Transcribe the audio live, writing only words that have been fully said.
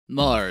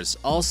Mars,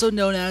 also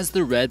known as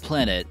the Red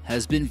Planet,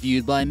 has been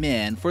viewed by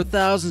man for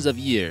thousands of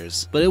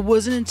years, but it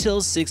wasn't until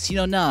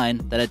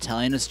 1609 that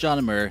Italian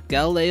astronomer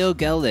Galileo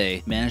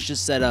Galilei managed to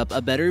set up a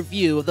better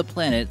view of the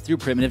planet through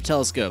primitive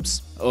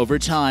telescopes. Over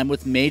time,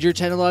 with major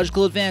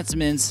technological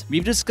advancements,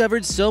 we've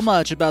discovered so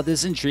much about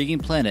this intriguing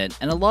planet,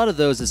 and a lot of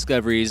those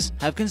discoveries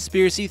have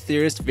conspiracy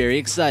theorists very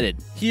excited.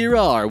 Here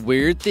are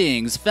weird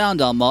things found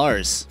on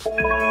Mars.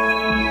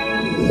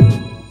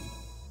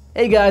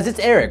 Hey guys, it's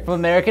Eric from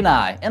American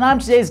Eye, and I'm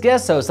today's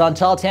guest host on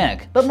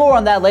Talltanic, but more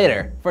on that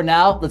later. For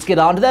now, let's get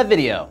on to that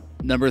video.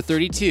 Number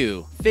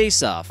 32.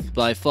 Face-Off.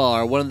 By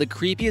far, one of the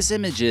creepiest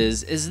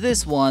images is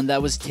this one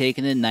that was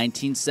taken in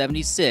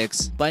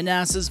 1976 by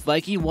NASA's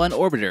Viking 1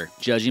 orbiter.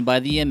 Judging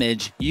by the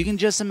image, you can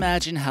just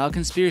imagine how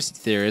conspiracy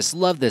theorists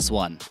love this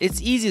one.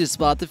 It's easy to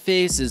spot the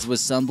faces, with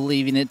some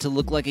believing it to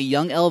look like a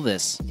young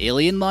Elvis.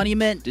 Alien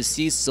monument?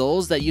 Deceased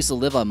souls that used to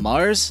live on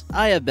Mars?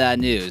 I have bad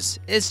news.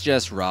 It's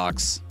just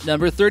rocks.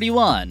 Number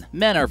 31.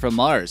 Men are from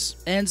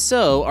Mars. And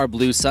so are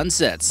blue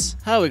sunsets.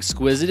 How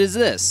exquisite is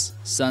this?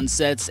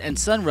 Sunsets and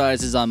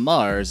sunrises on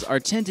Mars are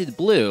tinted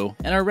blue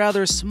and are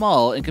rather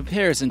small in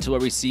comparison to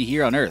what we see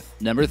here on Earth.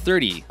 Number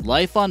 30.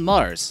 Life on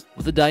Mars.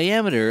 With a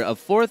diameter of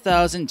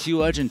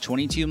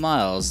 4,222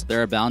 miles,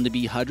 there are bound to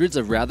be hundreds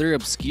of rather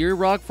obscure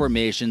rock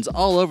formations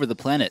all over the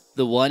planet.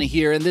 The one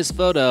here in this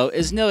photo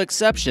is no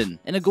exception.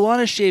 An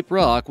iguana-shaped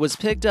rock was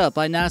picked up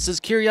by NASA's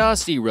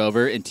Curiosity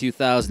rover in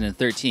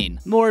 2013.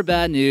 More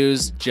bad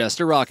news, just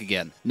a rock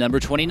again. Number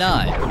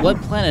 29.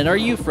 What planet are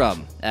you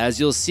from? As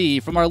you'll see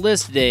from our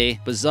list today,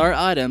 bizarre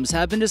items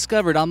have been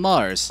discovered on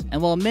Mars,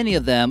 and while many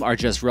of them are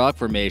just rock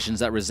formations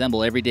that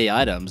resemble everyday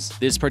items,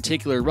 this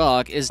particular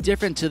rock is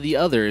different to the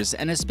others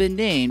and has been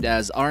named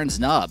as Arn's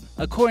Knob.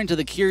 According to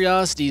the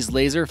Curiosity's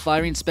laser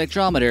firing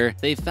spectrometer,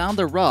 they found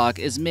the rock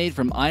is made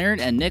from iron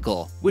and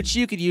nickel, which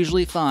you could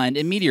usually find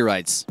in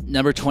meteorites.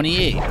 Number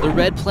 28. The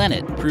Red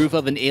Planet. Proof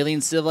of an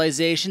alien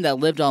civilization that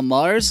lived on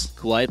Mars?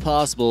 Quite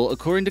possible,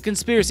 according to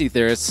conspiracy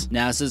theorists.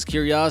 NASA's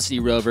Curiosity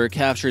rover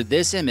captured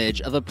this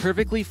image of a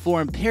perfectly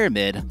formed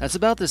pyramid that's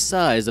about the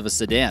size of a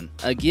sedan.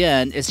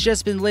 Again, it's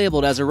just been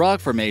labeled as a rock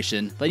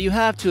formation, but you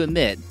have to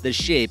admit the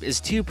shape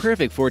is too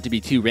perfect for it to be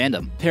too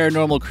random.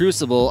 Paranormal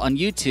Crucible on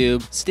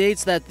YouTube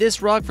states that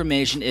this rock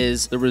formation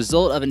is the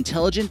result of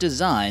intelligent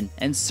design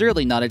and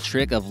certainly not a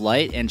trick of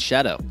light and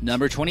shadow.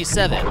 Number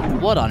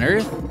 27. What on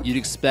Earth? You'd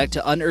expect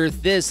to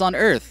unearth this on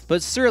Earth,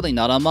 but certainly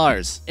not on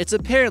Mars. It's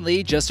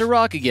apparently just a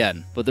rock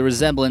again, but the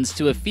resemblance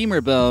to a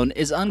femur bone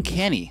is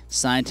uncanny.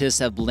 Scientists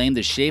have blamed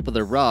the shape of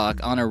the rock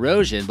on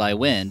erosion by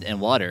wind and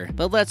water,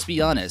 but let's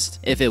be honest,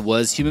 if it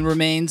was human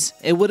remains,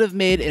 it would have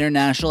made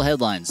international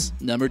headlines.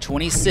 Number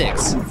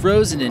 26.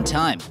 Frozen in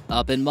time.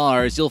 Up in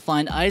Mars, you'll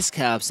find ice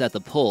caps at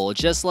the pole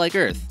just like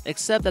Earth,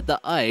 except that the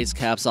ice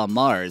caps on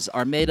Mars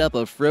are made up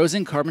of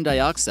frozen carbon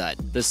dioxide.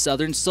 The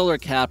southern solar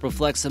cap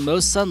reflects the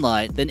most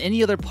sunlight than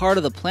any other part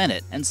of the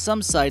planet, and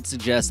some sites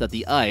suggest that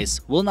the ice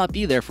will not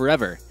be there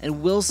forever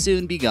and will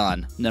soon be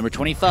gone. Number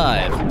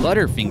 25.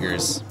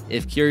 Butterfingers.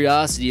 If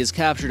Curiosity has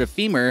captured a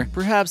femur,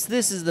 perhaps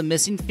this is the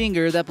missing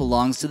finger that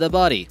belongs to the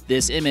body.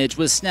 This image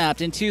was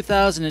snapped in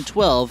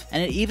 2012,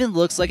 and it even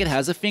looks like it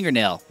has a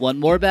fingernail. Want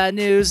more bad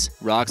news?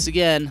 Rocks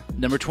again.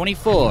 Number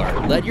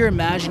 24. Let your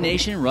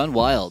imagination run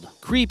wild.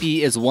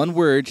 Creepy is one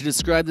word to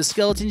describe the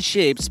skeleton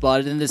shape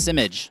spotted in this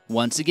image.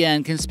 Once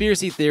again,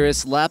 conspiracy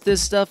theorists lap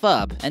this stuff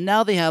up, and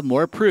now they have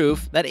more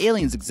proof that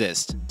aliens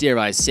exist. Dare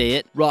I say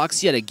it,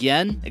 rocks yet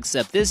again,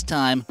 except this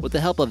time with the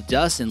help of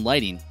dust and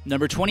lighting.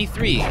 Number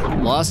 23.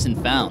 Lost and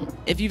Found.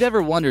 If you've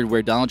ever wondered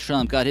where Donald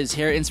Trump got his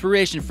hair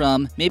inspiration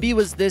from, maybe it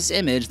was this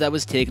image that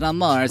was taken on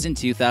Mars in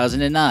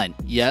 2009.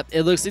 Yep,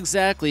 it looks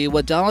exactly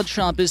what Donald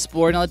Trump is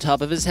sporting on the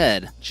top of his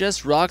head.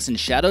 Just rocks and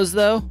shadows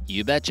though?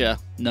 You betcha.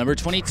 Number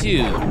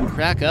 22.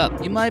 Crack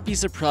Up. You might be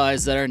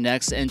surprised that our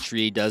next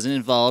entry doesn't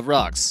involve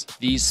rocks.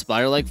 These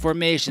spiral-like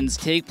formations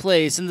take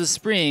place in the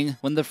spring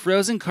when the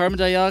frozen carbon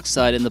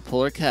dioxide in the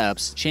polar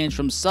caps change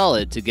from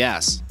solid to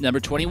gas. Number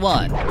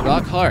 21.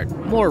 Rock Hard.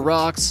 More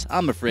rocks?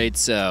 I'm afraid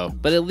so.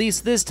 But at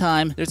least this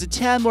time, there's a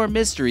tad more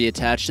mystery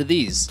attached to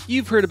these.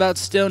 You've heard about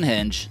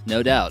Stonehenge,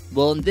 no doubt.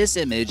 Well, in this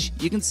image,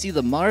 you can see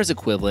the Mars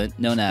equivalent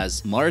known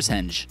as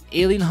Marshenge.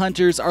 Alien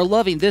hunters are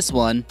loving this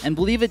one and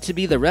believe it to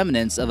be the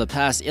remnants of a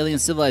past alien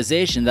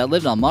civilization that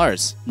lived on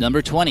Mars.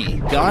 Number 20.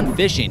 Gone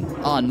Fishing.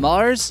 On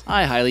Mars?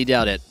 I highly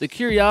doubt it. The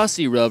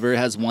Curiosity rover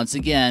has once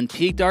again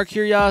piqued our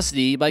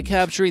curiosity by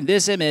capturing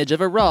this image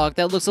of a rock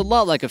that looks a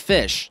lot like a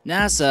fish.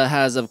 NASA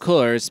has, of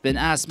course, been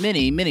asked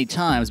many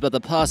times about the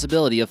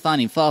possibility of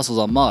finding fossils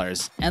on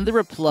Mars, and the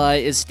reply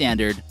is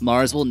standard.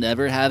 Mars will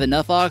never have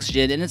enough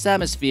oxygen in its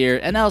atmosphere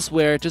and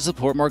elsewhere to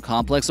support more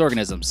complex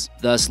organisms.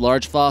 Thus,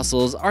 large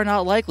fossils are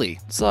not likely.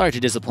 Sorry to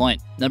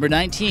disappoint. Number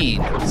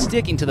 19.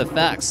 Sticking to the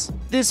facts.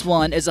 This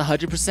one is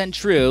 100%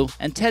 true,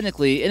 and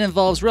technically it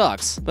involves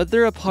rocks, but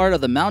they're a part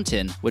of the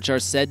mountain, which are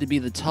said to be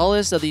the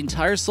tallest of the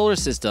entire solar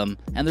system,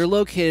 and they're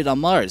located on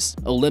Mars.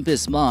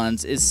 Olympus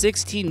Mons is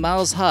 16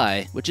 miles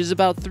high, which is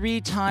about 3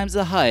 times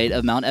the height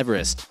of Mount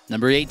Everest.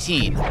 Number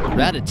 18.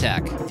 Rat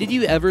attack. Did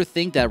you ever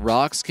think that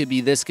rocks could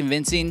be this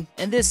convincing?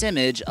 In this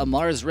image, a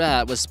Mars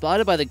rat was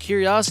spotted by the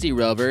Curiosity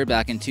rover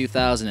back in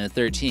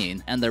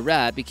 2013, and the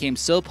rat became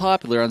so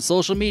popular on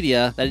social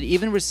media that it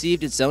even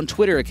received its own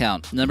Twitter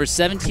account. Number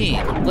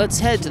 17. Let's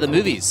head to the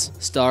movies.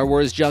 Star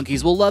Wars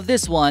junkies will love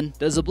this one.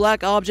 Does a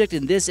black object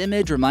in this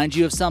image remind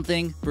you of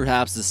something?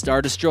 Perhaps the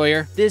Star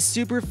Destroyer? This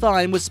super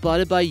find was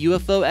spotted by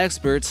UFO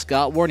expert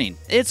Scott Warning.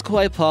 It's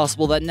quite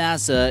possible that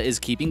NASA is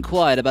keeping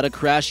quiet about a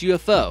crashed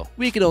UFO.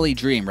 We can only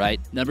dream,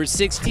 right? Number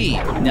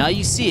 16. Now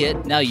you see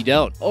it, now you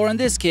don't. Or in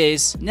this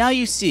case, now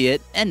you see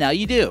it, and now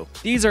you do.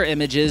 These are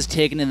images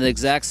taken in the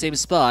exact same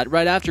spot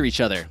right after each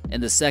other. In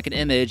the second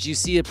image, you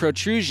see a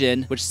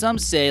protrusion, which some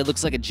say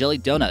looks like a jelly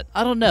donut.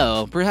 I don't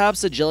know, perhaps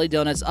the jelly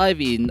donuts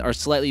I've eaten are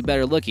slightly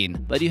better looking,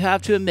 but you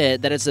have to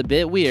admit that it's a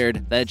bit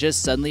weird that it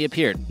just suddenly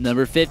appeared.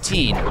 Number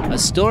 15. A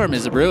storm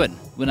is a brewing.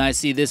 When I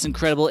see this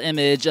incredible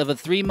image of a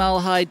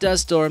 3-mile-high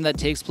dust storm that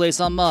takes place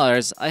on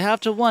Mars, I have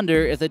to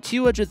wonder if the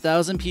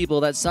 200,000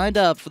 people that signed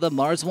up for the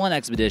Mars 1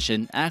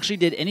 expedition actually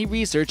did any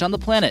research on the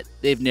planet.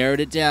 They've narrowed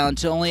it down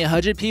to only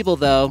 100 people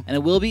though, and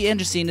it will be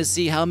interesting to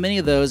see how many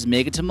of those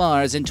make it to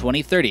Mars in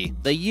 2030,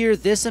 the year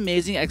this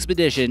amazing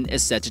expedition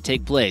is set to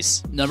take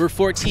place. Number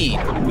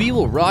 14. We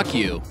will rock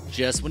you.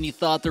 Just when you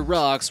thought the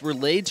rocks were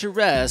laid to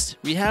rest,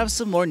 we have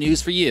some more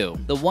news for you.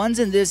 The ones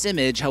in this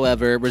image,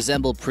 however,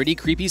 resemble pretty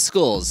creepy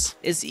skulls.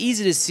 It's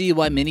easy to see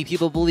why many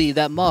people believe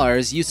that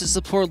Mars used to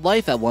support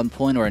life at one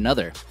point or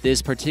another.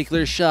 This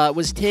particular shot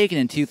was taken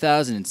in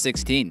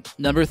 2016.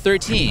 Number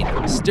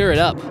 13. Stir it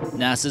up.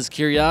 NASA's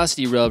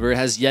Curiosity rover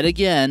has yet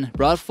again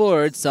brought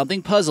forward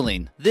something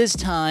puzzling. This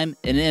time,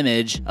 an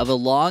image of a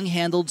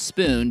long-handled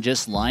spoon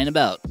just lying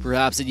about.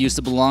 Perhaps it used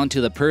to belong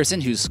to the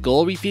person whose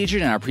skull we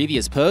featured in our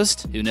previous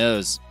post? Who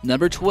knows?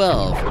 Number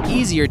 12.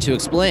 Easier to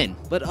explain,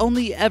 but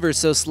only ever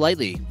so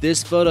slightly.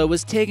 This photo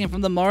was taken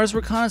from the Mars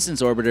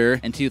Reconnaissance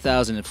Orbiter in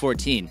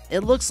 2014.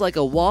 It looks like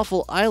a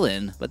waffle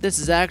island, but this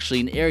is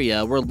actually an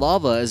area where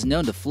lava is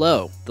known to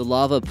flow. The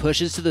lava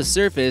pushes to the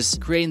surface,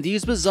 creating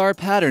these bizarre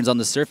patterns on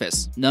the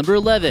surface. Number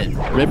 11.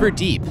 River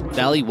deep,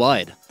 valley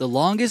wide. The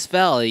longest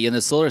valley in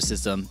the solar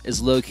system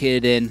is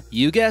located in,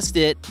 you guessed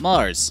it,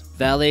 Mars.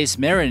 Valles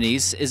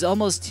Marineris is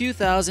almost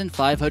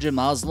 2,500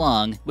 miles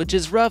long, which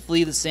is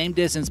roughly the same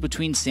distance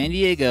between San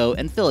Diego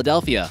and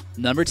Philadelphia.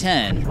 Number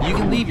 10. You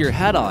can leave your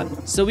hat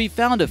on. So we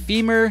found a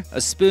femur, a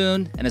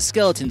spoon, and a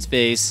skeleton's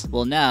face.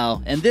 Well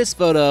now, in this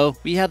photo,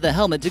 we have the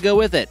helmet to go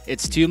with it.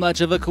 It's too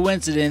much of a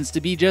coincidence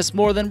to be just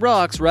more than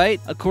rocks, right?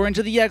 According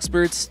to the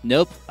experts,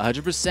 nope,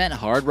 100%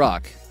 hard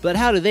rock. But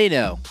how do they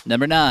know?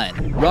 Number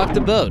 9. Rock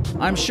the boat.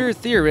 I'm sure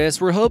theorists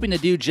were hoping to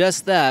do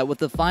just that with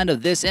the find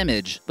of this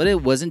image, but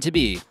it wasn't to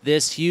be.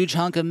 This huge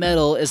hunk of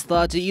metal is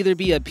thought to either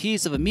be a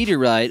piece of a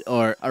meteorite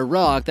or a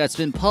rock that's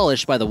been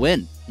polished by the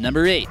wind.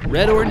 Number 8.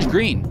 Red, orange,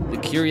 green. The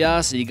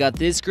Curiosity got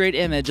this great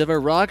image of a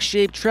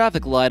rock-shaped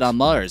traffic light on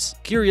Mars.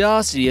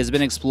 Curiosity has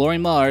been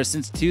exploring Mars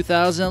since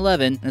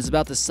 2011 and is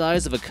about the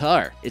size of a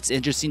car. It's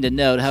interesting to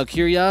note how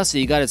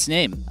Curiosity got its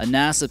name. A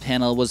NASA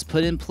panel was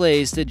put in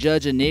place to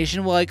judge a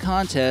nationwide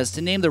contest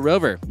to name the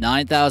rover.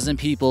 9,000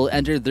 people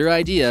entered their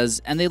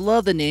ideas, and they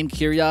loved the name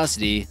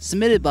Curiosity,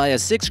 submitted by a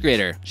 6th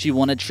grader. She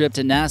won a trip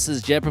to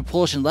NASA's Jet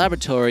Propulsion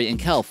Laboratory in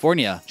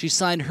California. She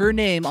signed her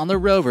name on the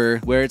rover,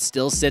 where it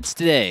still sits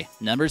today.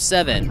 Number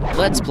 7.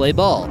 Let's play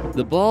ball.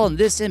 The ball in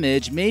this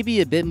image may be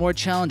a bit more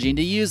challenging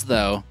to use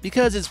though,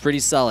 because it's pretty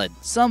solid.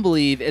 Some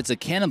believe it's a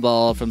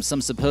cannonball from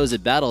some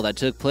supposed battle that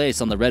took place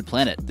on the Red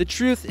Planet. The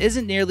truth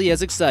isn't nearly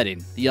as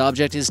exciting. The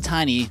object is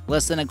tiny,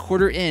 less than a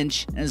quarter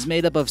inch, and is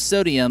made up of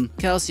sodium,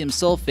 calcium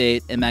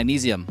sulfate, and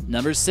magnesium.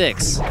 Number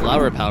 6.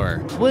 Flower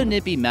power. Wouldn't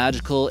it be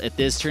magical if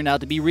this turned out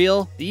to be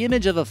real? The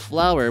image of a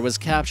flower was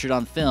captured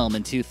on film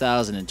in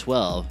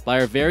 2012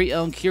 by our very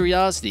own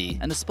Curiosity,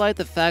 and despite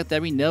the fact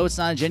that we know it's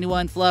not a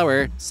genuine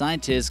flower,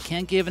 scientists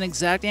can't give an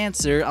exact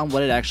answer on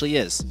what it actually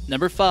is.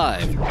 Number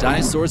 5.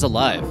 Dinosaurs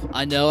alive.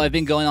 I know I've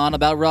been going on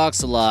about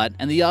rocks a lot,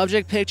 and the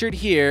object pictured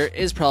here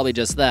is probably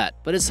just that,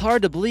 but it's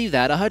hard to believe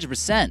that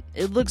 100%.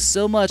 It looks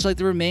so much like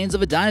the remains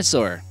of a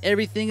dinosaur.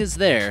 Everything is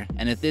there,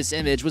 and if this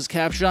image was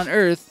captured on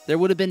Earth, there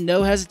would have been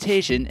no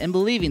hesitation in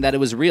believing that it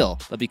was real.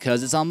 But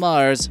because it's on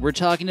Mars, we're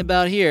talking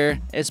about here,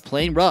 it's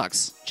plain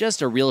rocks.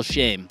 Just a real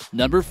shame.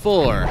 Number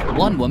 4.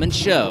 One woman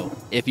show.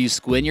 If you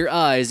squint your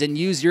eyes and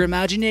use your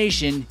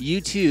imagination,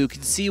 you too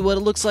can see what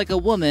it looks like a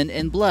woman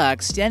in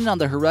black standing on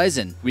the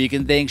horizon. We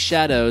can thank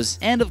shadows,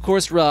 and of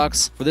course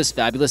rocks, for this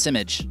fabulous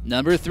image.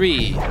 Number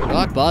 3.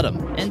 Rock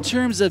bottom. In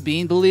terms of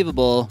being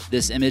believable,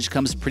 this image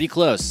comes pretty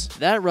close.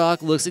 That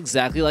rock looks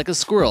exactly like a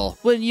squirrel.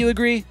 Wouldn't you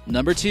agree?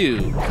 Number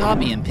 2.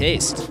 Copy and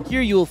paste.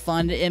 Here you will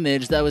find an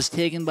image that was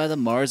taken by the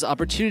Mars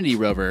Opportunity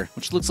rover,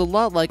 which looks a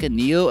lot like a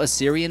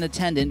Neo-Assyrian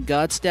attendant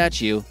god that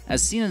statue,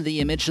 as seen in the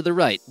image to the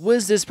right.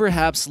 Was this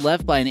perhaps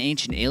left by an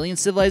ancient alien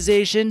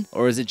civilization,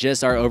 or is it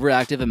just our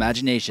overactive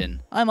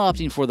imagination? I'm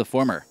opting for the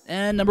former.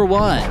 And number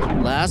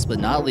 1, last but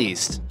not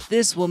least,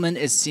 this woman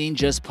is seen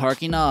just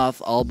parking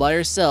off all by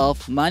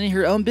herself, minding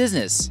her own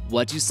business.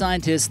 What do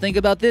scientists think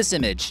about this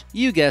image?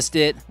 You guessed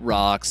it,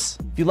 rocks.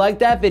 If you liked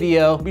that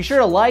video, be sure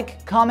to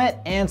like, comment,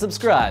 and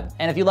subscribe.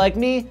 And if you like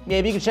me,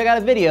 maybe you can check out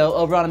a video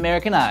over on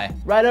American Eye,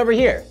 right over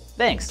here.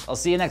 Thanks, I'll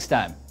see you next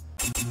time.